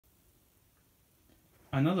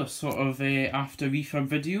another sort of after refurb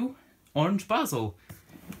video, Orange Basil,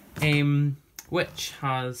 which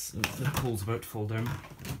has, the hole's about to fall down,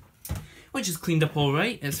 which is cleaned up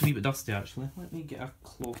alright. It's a wee bit dusty actually. Let me get a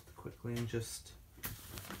cloth quickly and just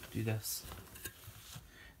do this.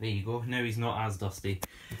 There you go, now he's not as dusty.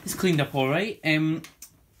 It's cleaned up alright, a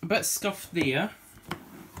bit scuffed there.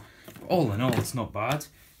 All in all, it's not bad.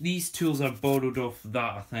 These tools are borrowed off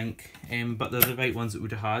that, I think, but they're the right ones it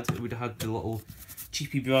would have had. It would have had the little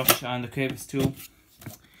cheapy brush and the crevice tool.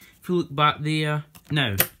 If you look back there,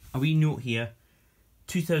 now, a wee note here,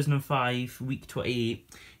 2005, week 28,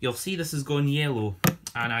 you'll see this has gone yellow,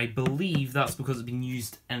 and I believe that's because it's been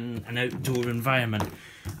used in an outdoor environment.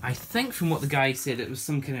 I think from what the guy said, it was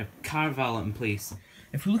some kind of car valet in place.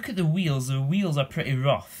 If we look at the wheels are pretty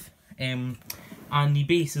rough, and the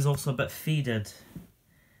base is also a bit faded.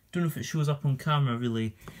 Don't know if it shows up on camera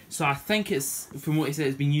really. So I think it's, from what he said,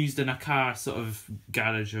 it's been used in a car sort of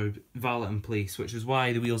garage or valet in place, which is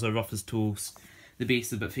why the wheels are rough as toast. The base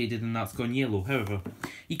is a bit faded and that's gone yellow. However,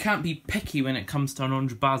 you can't be picky when it comes to an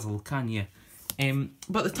Orange Basil, can you?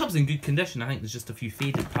 But the tub's in good condition. I think there's just a few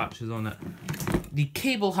faded patches on it. The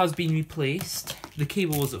cable has been replaced. The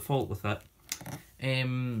cable was at fault with it.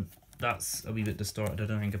 That's a wee bit distorted. I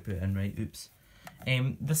don't think I put it in right. Oops.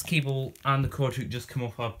 This cable and the cord hook just come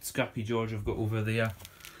off a scrappy George I've got over there,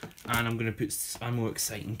 and I'm going to put a more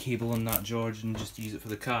exciting cable on that George and just use it for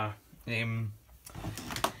the car.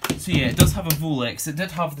 So yeah, it does have a Volex. It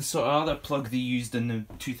did have the sort of other plug they used in the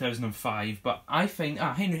 2005, but I find,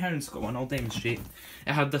 Henry Heron's got one, I'll demonstrate.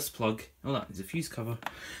 It had this plug. Oh, that is a fuse cover.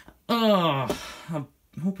 Oh, I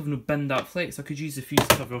hope I've not binned that flex. I could use the fuse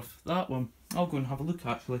cover off that one. I'll go and have a look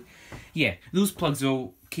actually. Yeah, those plugs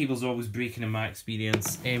cables are always breaking in my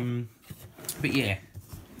experience. But yeah,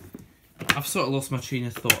 I've sort of lost my train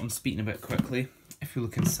of thought. I'm speaking a bit quickly. If we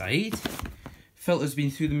look inside, filter's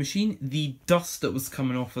been through the machine. The dust that was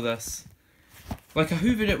coming off of this, like I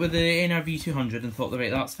hoovered it with the NB200 and thought,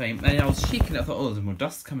 right, that's fine. And I was shaking it, I thought, oh, there's more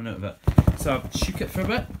dust coming out of it. So I shook it for a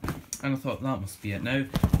bit, and I thought, that must be it now.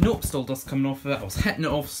 Nope, still dust coming off of it. I was hitting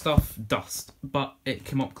it off stuff, dust, but it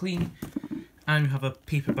came up clean. And we have a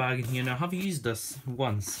paper bag in here. Now, I have used this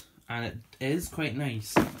once, and it is quite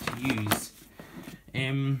nice to use.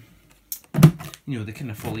 You know, they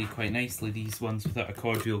kind of follow quite nicely, these ones without a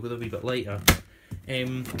cord wheel, but they're a wee bit lighter.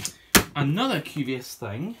 Another curious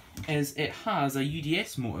thing is it has a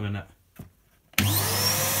UDS motor in it.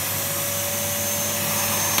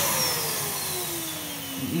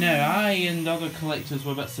 Now, I and other collectors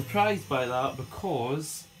were a bit surprised by that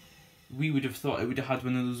because we would have thought it would have had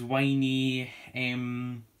one of those whiny,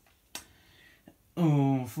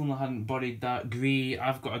 oh, if only I hadn't buried that grey,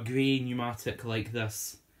 I've got a grey pneumatic like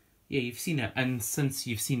this. Yeah, you've seen it, and since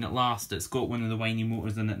you've seen it last, it's got one of the whiny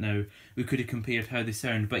motors in it now. We could have compared how they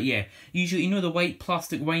sound, but yeah, usually, you know the white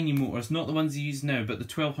plastic whiny motors, not the ones you use now, but the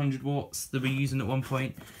 1200 watts they were using at one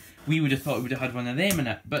point, we would have thought it would have had one of them in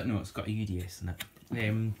it, but no, it's got a UDS in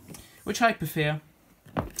it, which I prefer.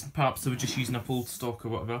 Perhaps they were just using up old stock or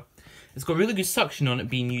whatever. It's got really good suction on it,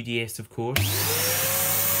 being UDS, of course.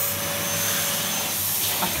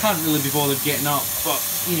 I can't really be bothered getting up,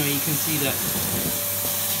 but, you know, you can see that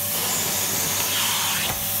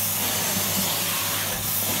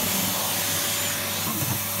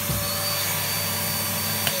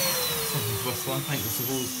something's whistling, I think, I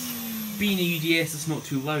suppose. Being a UDS, it's not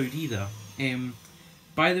too loud either.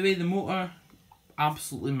 By the way, the motor,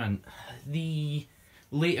 absolutely mint. The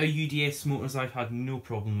later UDS motors I've had no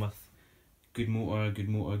problem with. Good motor, good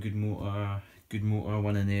motor, good motor, good motor,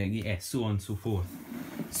 one in there, yeah, so on and so forth.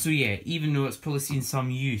 So yeah, even though it's probably seen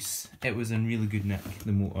some use, it was in really good nick,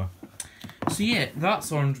 the motor. So yeah,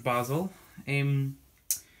 that's Orange Basil.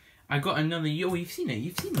 I got another, oh, you've seen it,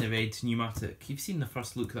 you've seen the red pneumatic, you've seen the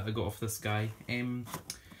first look that I got off this guy.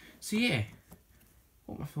 So yeah,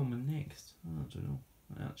 what am I filming next? I don't know,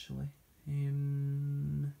 actually.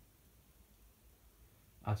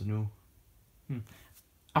 I don't know.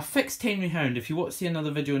 I fixed Henry Hound. If you want to see another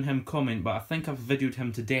video on him, comment, but I think I've videoed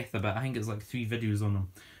him to death a bit. I think it's like 3 videos on him.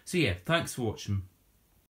 So yeah, thanks for watching.